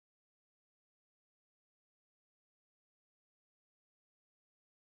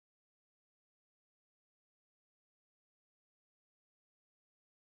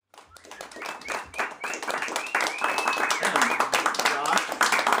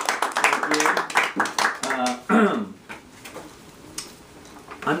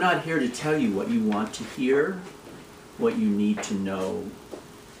I'm not here to tell you what you want to hear, what you need to know,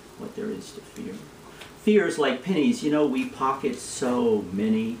 what there is to fear. Fears like pennies, you know, we pocket so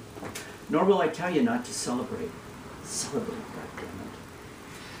many. Nor will I tell you not to celebrate. Celebrate, goddammit.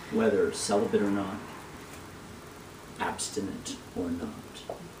 Whether celibate or not, abstinent or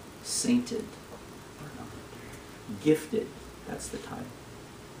not, sainted or not, gifted, that's the title.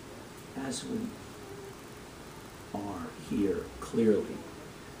 As we are here clearly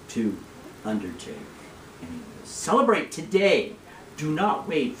to undertake any of this. Celebrate today. Do not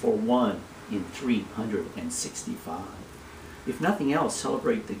wait for 1 in 365. If nothing else,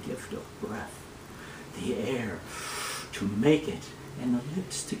 celebrate the gift of breath, the air to make it, and the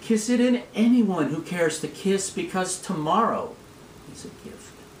lips to kiss it, and anyone who cares to kiss, because tomorrow is a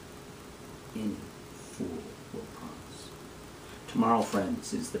gift any fool will promise. Tomorrow,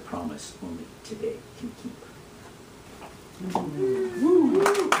 friends, is the promise only today can keep.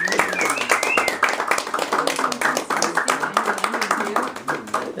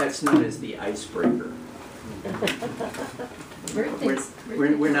 That's known as the icebreaker.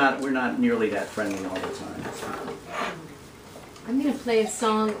 We're not nearly that friendly all the time. I'm going to play a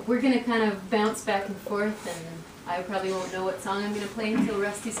song. We're going to kind of bounce back and forth, and I probably won't know what song I'm going to play until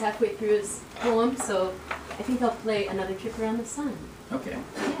Rusty's halfway through his poem, so I think I'll play Another Trip Around the Sun. Okay.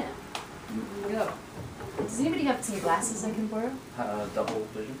 Yeah. Here we go. Does anybody have some glasses I can borrow? Double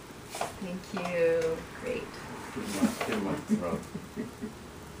vision. Thank you. Great. Give him my throat.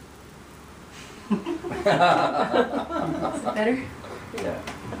 Is it better? Yeah.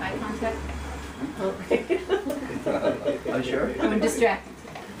 Eye contact? Are you sure? I'm distracted.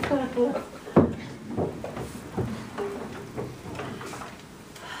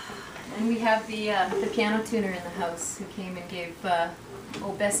 And we have the piano tuner in the house who came and gave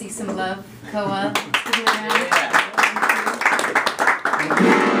old Bessie some love. Koa, sticking around.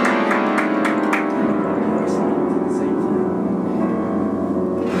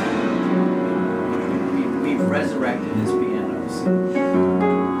 We've resurrected his pianos.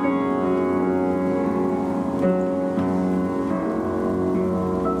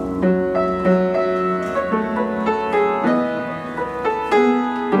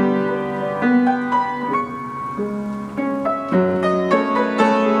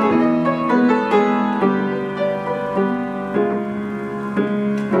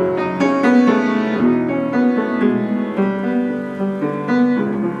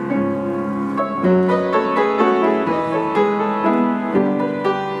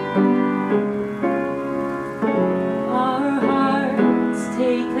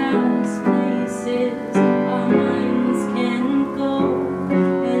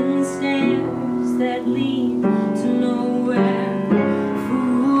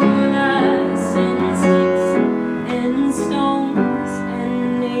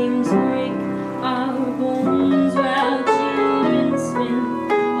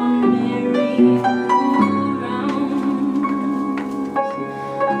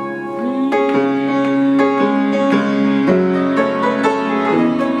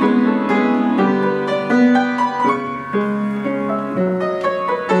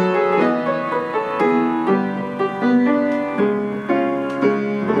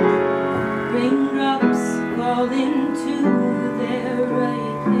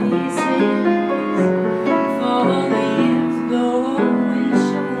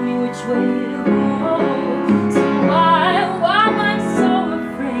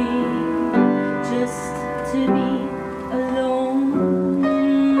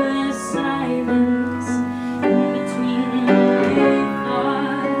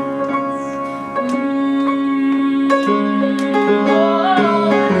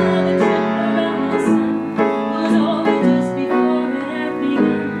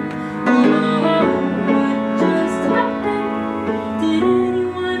 Oh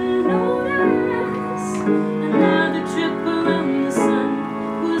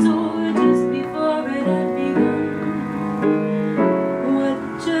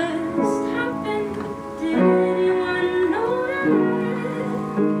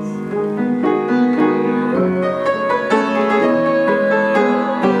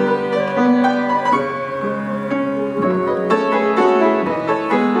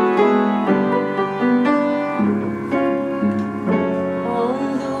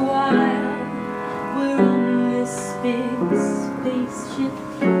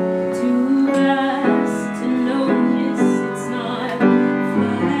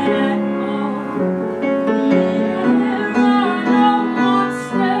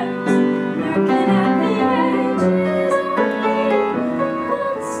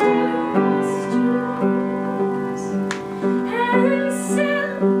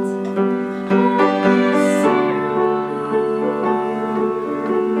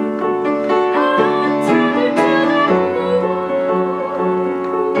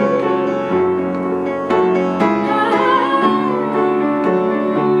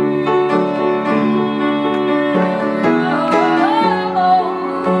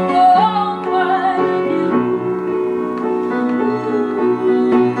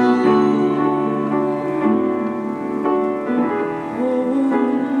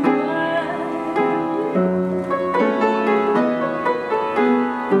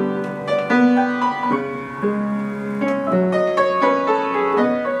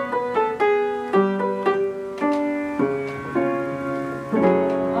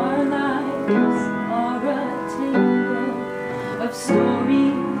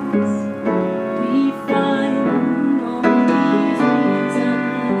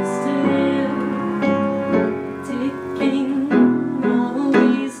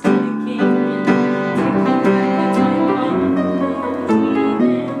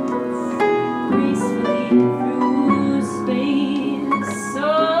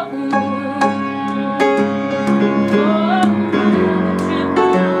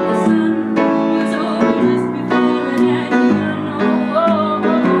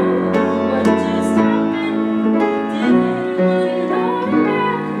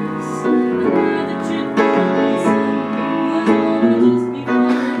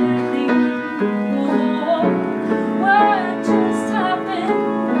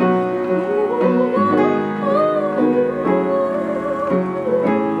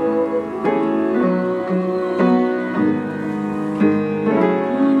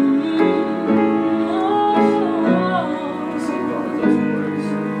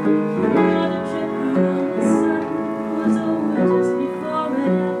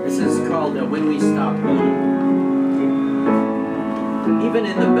when we stop eating. Even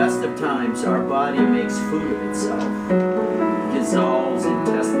in the best of times, our body makes food of itself, dissolves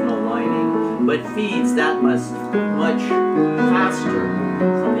intestinal lining, but feeds that much faster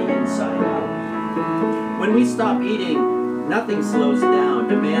from the inside out. When we stop eating, nothing slows down.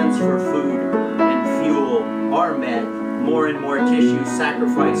 Demands for food and fuel are met. More and more tissue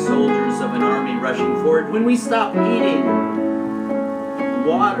sacrifice soldiers of an army rushing forward. When we stop eating,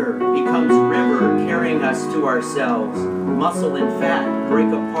 water becomes river carrying us to ourselves. Muscle and fat break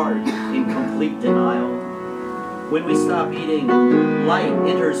apart in complete denial. When we stop eating, light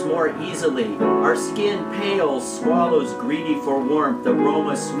enters more easily. Our skin pales, swallows greedy for warmth,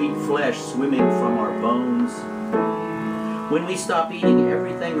 aroma sweet flesh swimming from our bones. When we stop eating,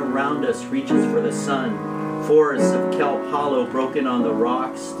 everything around us reaches for the sun. Forests of kelp hollow broken on the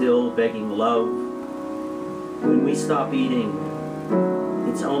rocks, still begging love. When we stop eating,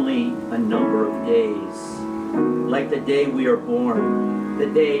 it's only a number of days. Like the day we are born, the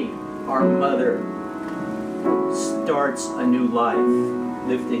day our mother starts a new life,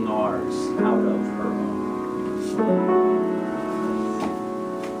 lifting ours out of her own.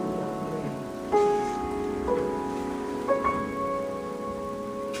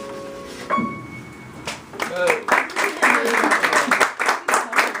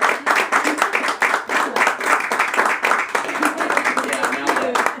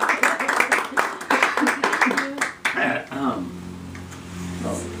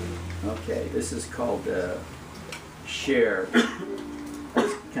 Okay, this is called Share.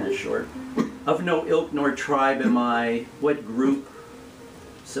 That's kind of short. Of no ilk nor tribe am I. What group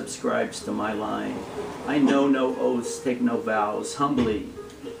subscribes to my line? I know no oaths, take no vows. Humbly,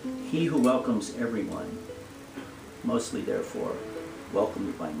 he who welcomes everyone, mostly therefore,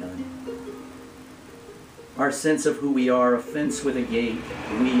 welcomed by none. Our sense of who we are, a fence with a gate,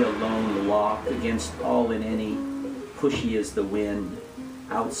 we alone lock against all and any, pushy as the wind,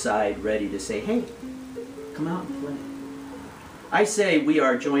 outside ready to say, hey, come out and play. I say we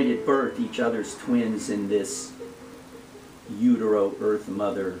are joined at birth, each other's twins in this utero earth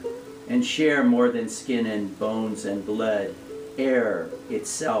mother, and share more than skin and bones and blood. Air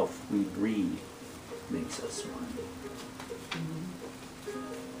itself we breathe makes us one.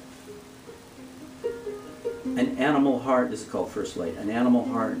 An animal heart, this is called First Light, an animal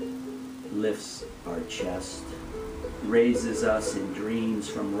heart lifts our chest, raises us in dreams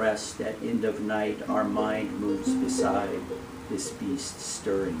from rest. At end of night, our mind moves beside this beast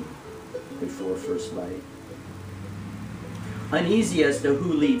stirring before first light. Uneasy as to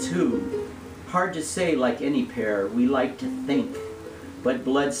who leads who, hard to say like any pair. We like to think, but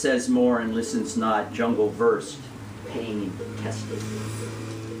blood says more and listens not. Jungle versed, pain tested.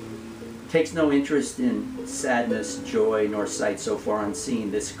 Takes no interest in sadness, joy, nor sight so far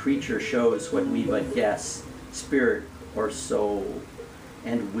unseen. This creature shows what we but guess, spirit or soul,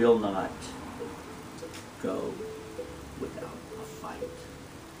 and will not go without a fight.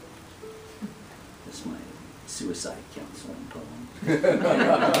 That's my suicide counseling poem. I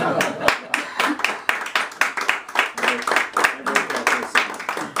wrote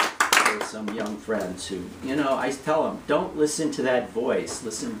that with some young friends who, you know, I tell them, don't listen to that voice.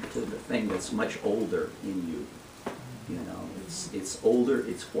 Listen to the thing that's much older in you. You know, it's older,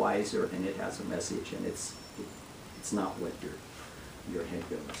 it's wiser, and it has a message, and it's not what your head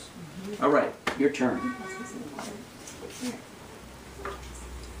goes. Mm-hmm. All right, your turn.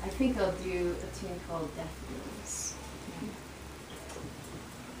 I think I'll do a tune called Daffodils.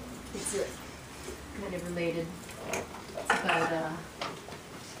 It's kind of related. It's about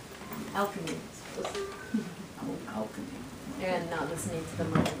alchemy, I suppose. Oh, alchemy. And not listening to the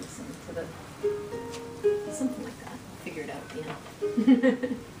mind, listening to the... something like that. I'll figure it out at the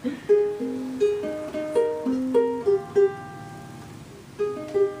end.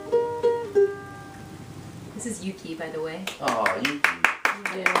 This is Yuki, by the way. Oh, you.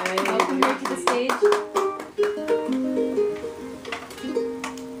 Welcome her to the stage.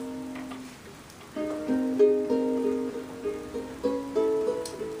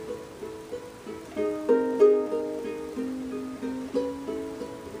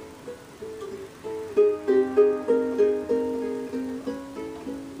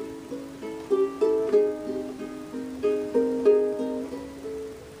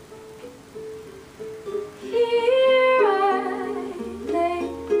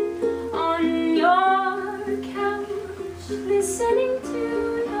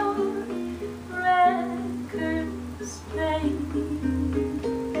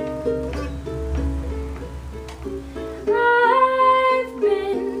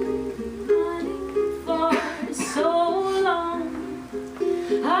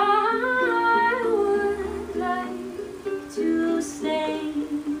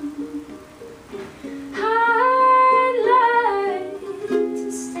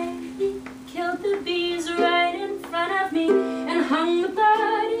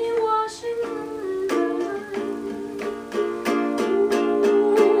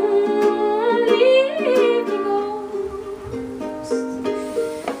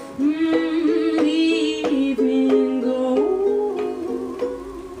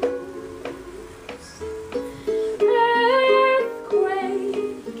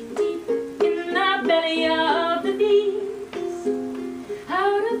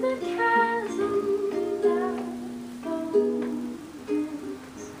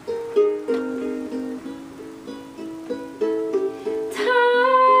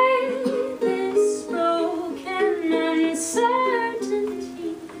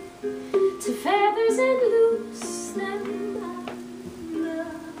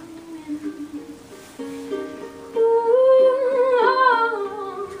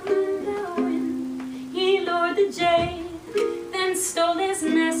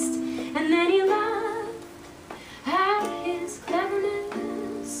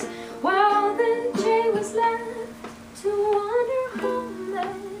 was left to wander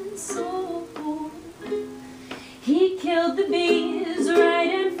homeless. Oh, he killed the bees right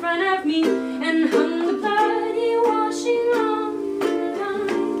in front of me and hung the bloody washing on the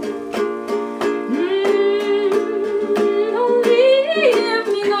line. Don't leave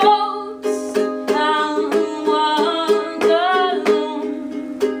me, ghost, I'll walk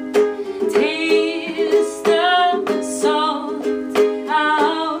alone. Taste the salt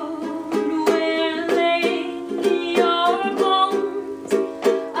out where lay your bones.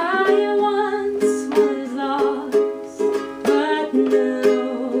 I once was lost, but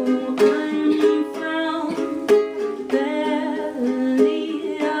now I'm found.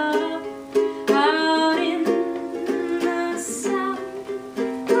 Belly up out in the south.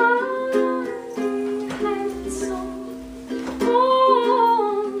 God had sold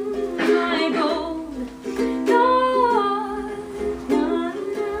all my gold. Not one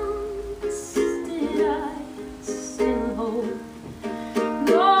ounce did I still hold.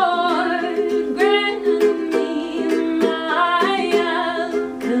 Lord, grant me my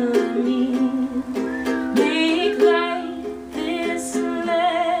alchemy. Make light this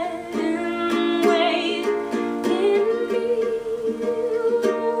leaden weight in me.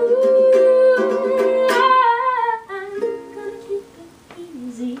 I'm gonna keep it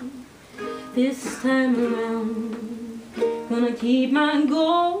easy this time around. Gonna keep my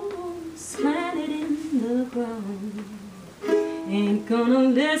goals planted in the ground. Ain't gonna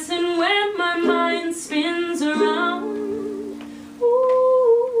listen when my mind spins around.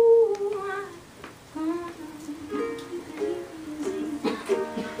 Ooh, I'm gonna keep it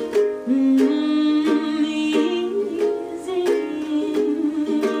easy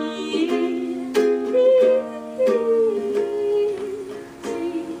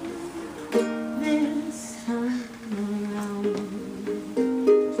this time around.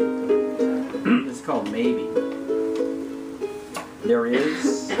 It's called Maybe. There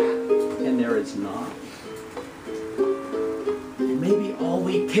is, and there is not. And maybe all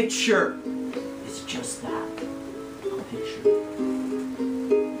we picture is just that, a picture.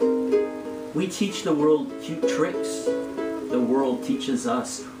 We teach the world cute tricks. The world teaches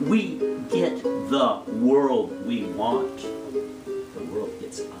us. We get the world we want. The world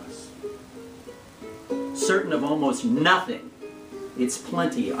gets us. Certain of almost nothing. It's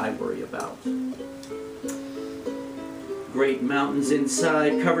plenty I worry about. Great mountains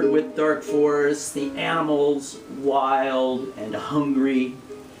inside, covered with dark forests, the animals wild and hungry.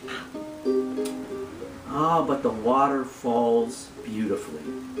 Ah, but the water falls beautifully.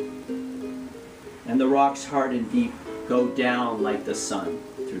 And the rocks hard and deep go down like the sun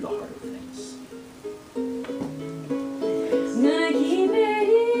through the heart of things. Gonna keep it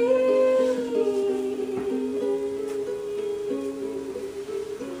easy.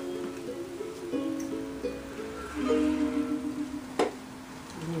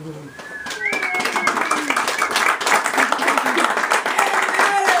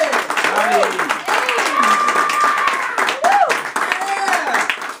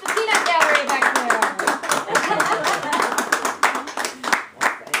 The peanut gallery back there.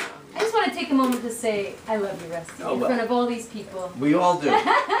 I just want to take a moment to say I love you, Rusty, Oh, in well. front of all these people. We all do.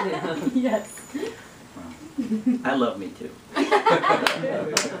 Yes. I love me too.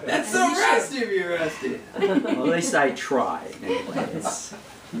 That's so rusty of you, Rusty. Well, at least I try. Anyway,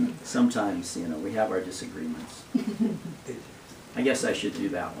 sometimes, we have our disagreements. I guess I should do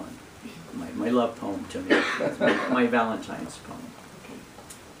that one. My love poem to me. That's my Valentine's poem.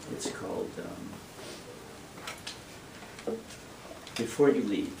 It's called Before You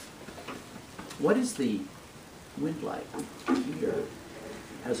Leave. What is the wind like here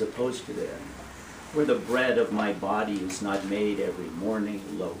as opposed to there? Where the bread of my body is not made every morning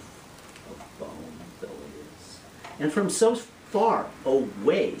loaf of bone though it is. And from so far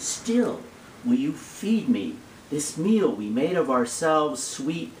away still will you feed me this meal we made of ourselves,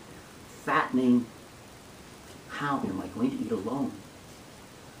 sweet, fattening. How am I going to eat alone?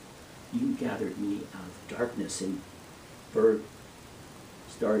 You gathered me out of darkness in birth,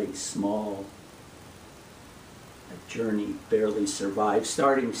 starting small, a journey barely survived,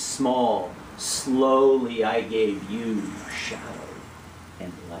 starting small. Slowly I gave you shadow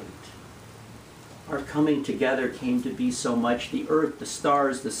and light. Our coming together came to be so much. The earth, the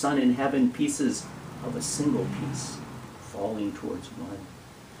stars, the sun in heaven, pieces of a single piece falling towards one.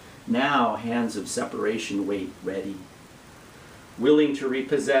 Now hands of separation wait ready, willing to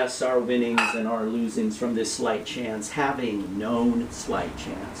repossess our winnings and our losings from this slight chance, having known slight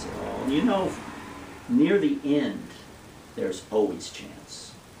chance at all. And near the end, there's always chance.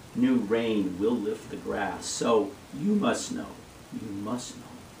 New rain will lift the grass, so you must know,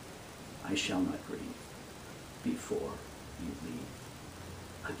 I shall not grieve. before you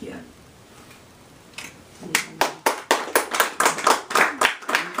leave again.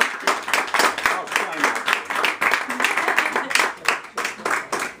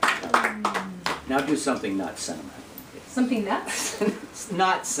 Now do something not sentimental. Something nuts? It's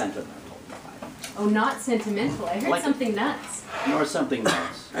not sentimental. Oh, not sentimental. I heard Like- something nuts. Nor something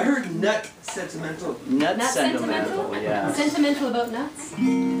else. I heard nut sentimental. Not Not sentimental, yeah. Sentimental about nuts?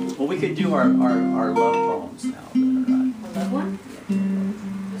 Well, we could do our love poems now that A love one?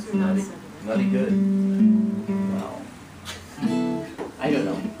 Those are nutty good. are, well, I don't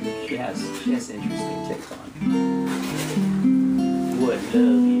know. She has interesting takes on what love is.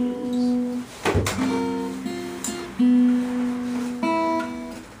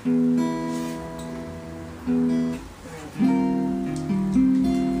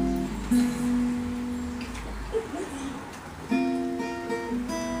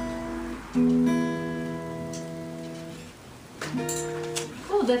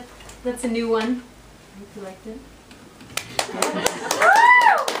 Oh, that's a new one. I hope you liked it.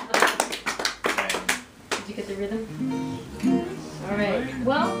 Did you get the rhythm? All right.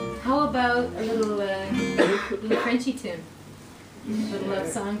 Well, how about a little Frenchy tune? A little love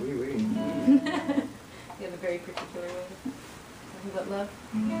song. You have a very particular way talking about love.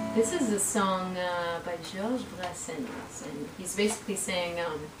 This is a song by Georges Brassens, and he's basically saying,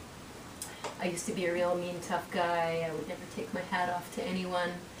 I used to be a real mean, tough guy. I would never take my hat off to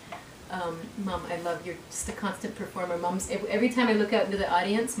anyone. Mom, I love you're just a constant performer. Mom's every time I look out into the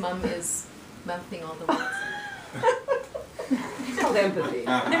audience, Mom is mouthing all the words. It's called empathy.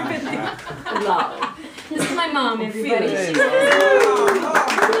 Empathy. Love. This is my mom, everybody. Feelings.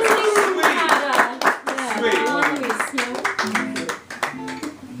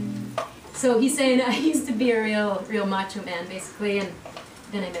 She's So he's saying I used to be a real macho man, basically, and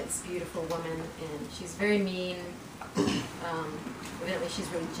then I met this beautiful woman, and she's very mean. Evidently, she's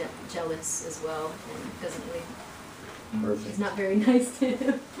really jealous as well, and doesn't really. She's not very nice to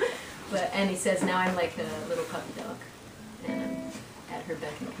him. And he says now I'm like a little puppy dog, and I'm at her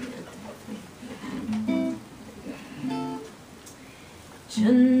beck and command. Je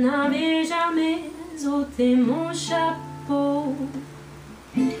n'avais jamais ôté mon chapeau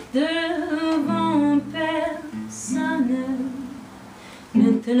devant personne.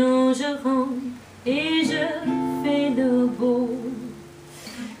 Maintenant je rentre et je fais le beau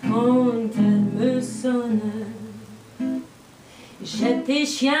quand elle me sonne. J'étais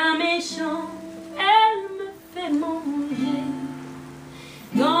chien méchant, elle me fait manger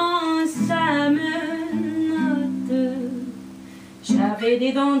dans sa menotte. J'avais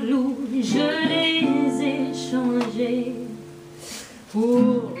des dents de loup, je les ai changées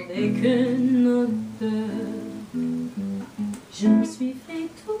pour des quenottes. Je me suis fait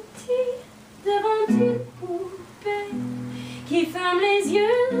tout petit devant une poupée qui ferme les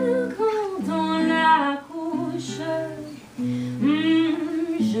yeux quand on la couche.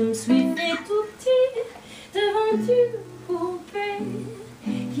 Je me suis fait tout petit devant une poupée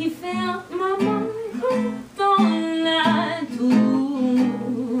qui ferme maman quand on la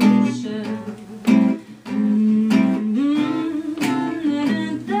touche.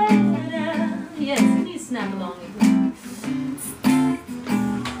 Yes, please snap along.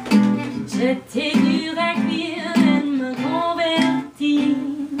 J'étais dur à cuire, elle me convertit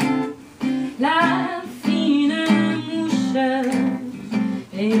la fine mouche.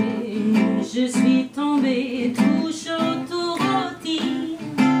 Et je suis tombée tout chaud, tout rôti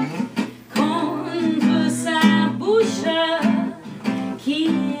contre sa bouche qui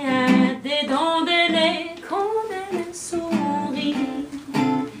a des dents de lait quand elle sourit,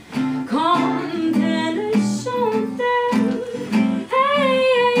 quand elle chante.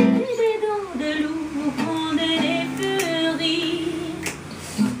 Hey, des dents de loup quand elle est fleurie,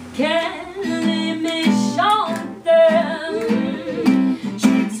 qu'elle est méchante.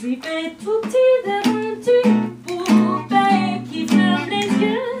 Fait tout petit devant une poupée qui ferme les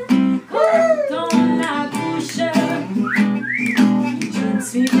yeux quand on la couche. Je me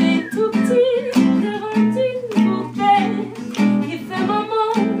suis fait tout petit devant une poupée qui fait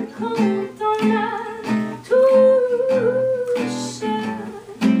maman quand on la touche.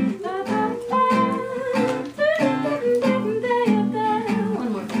 One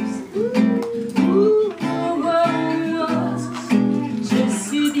more verse.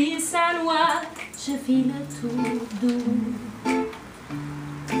 Je vis le tour doux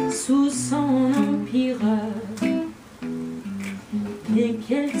sous son empire, et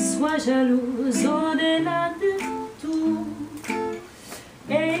qu'elle soit jalouse au-delà de tout,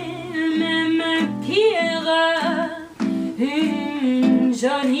 et même pire, une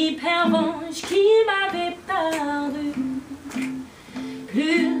jolie pervenche qui m'avait pas la rue,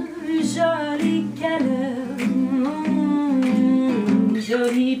 plus jolie qu'elle,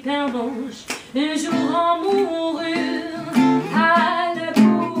 jolie pervenche, un jour en mourure, à la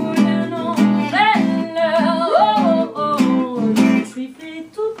boule nouvelle. Oh, oh, oh, je suis fait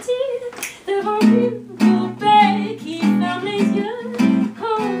tout petit devant une poupée qui ferme les yeux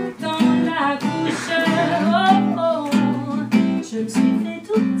quand on la couche. Oh, oh, je me suis fait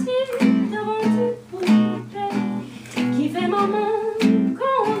tout petit devant une poupée qui fait maman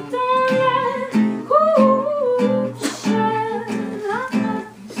quand on la couche.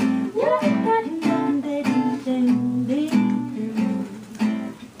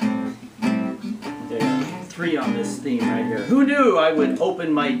 There are 3 on this theme right here. Who knew I would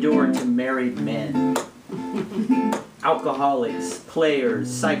open my door to married men? Alcoholics, players,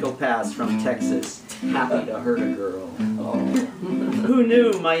 psychopaths from Texas, happy to hurt a girl. Who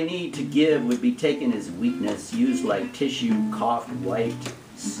knew my need to give would be taken as weakness, used like tissue, coughed, wiped,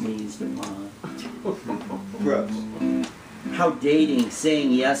 sneezed upon? Gross. How dating,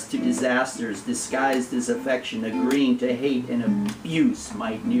 saying yes to disasters, disguised as affection, agreeing to hate and abuse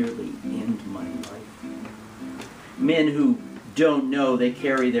might nearly end my life. Men who don't know they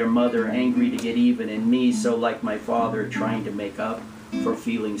carry their mother angry to get even, and me so like my father trying to make up for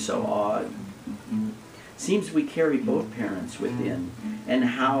feeling so odd. Seems we carry both parents within, and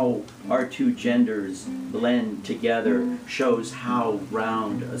how our 2 genders blend together shows how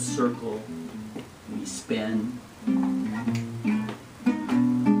round a circle we spin.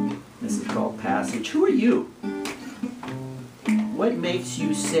 This is called Passage. Who are you? What makes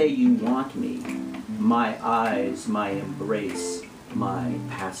you say you want me? My eyes, my embrace, my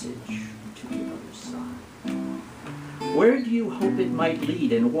passage to the other side. Where do you hope it might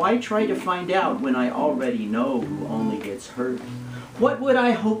lead, and why try to find out when I already know who only gets hurt? What would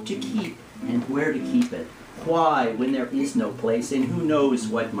I hope to keep, and where to keep it? Why, when there is no place, and who knows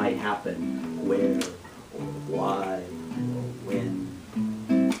what might happen, where, or why, or when?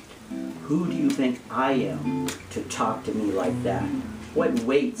 Who do you think I am to talk to me like that? What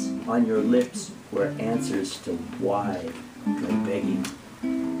waits on your lips where answers to why go begging?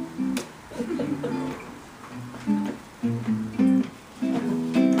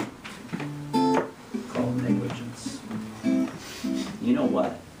 Called negligence. You know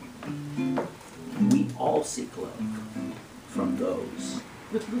what? We all seek love from those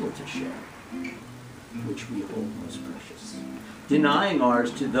with little to share, which we hold most precious, denying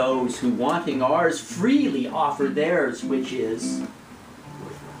ours to those who, wanting ours, freely offer theirs, which is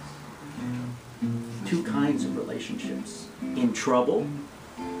worthless. 2 kinds of relationships, in trouble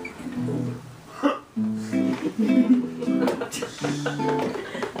and over.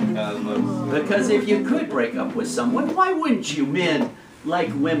 Because if you could break up with someone, why wouldn't you, men like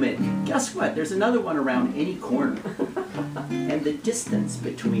women? Guess what? There's another one around any corner. And the distance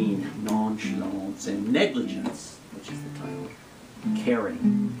between nonchalance and negligence, which is the title,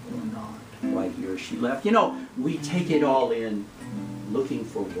 caring or not, why he or she left. You know, we take it all in, looking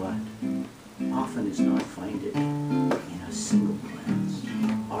for what often is not find it in a single glance.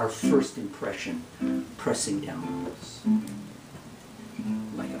 Our first impression pressing down on us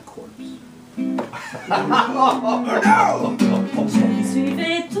like a corpse.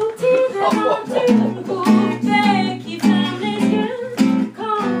 Suivez tout devant une poupée qui ferme les yeux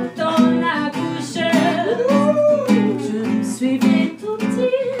quand on la couche. Je me suivais tout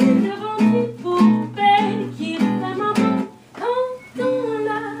petit devant une poupée qui fait maman quand on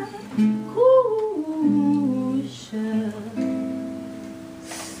la couche.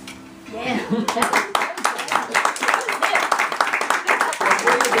 Yeah.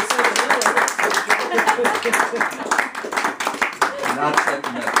 Not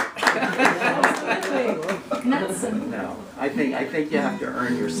sentimental. Not sentimental. No, I think you have to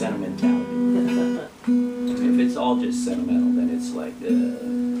earn your sentimentality. If it's all just sentimental, then it's like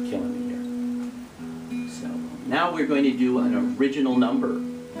killing me here. So now we're going to do an original number.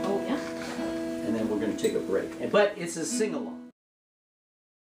 Oh yeah. And then we're going to take a break. But it's a sing-along.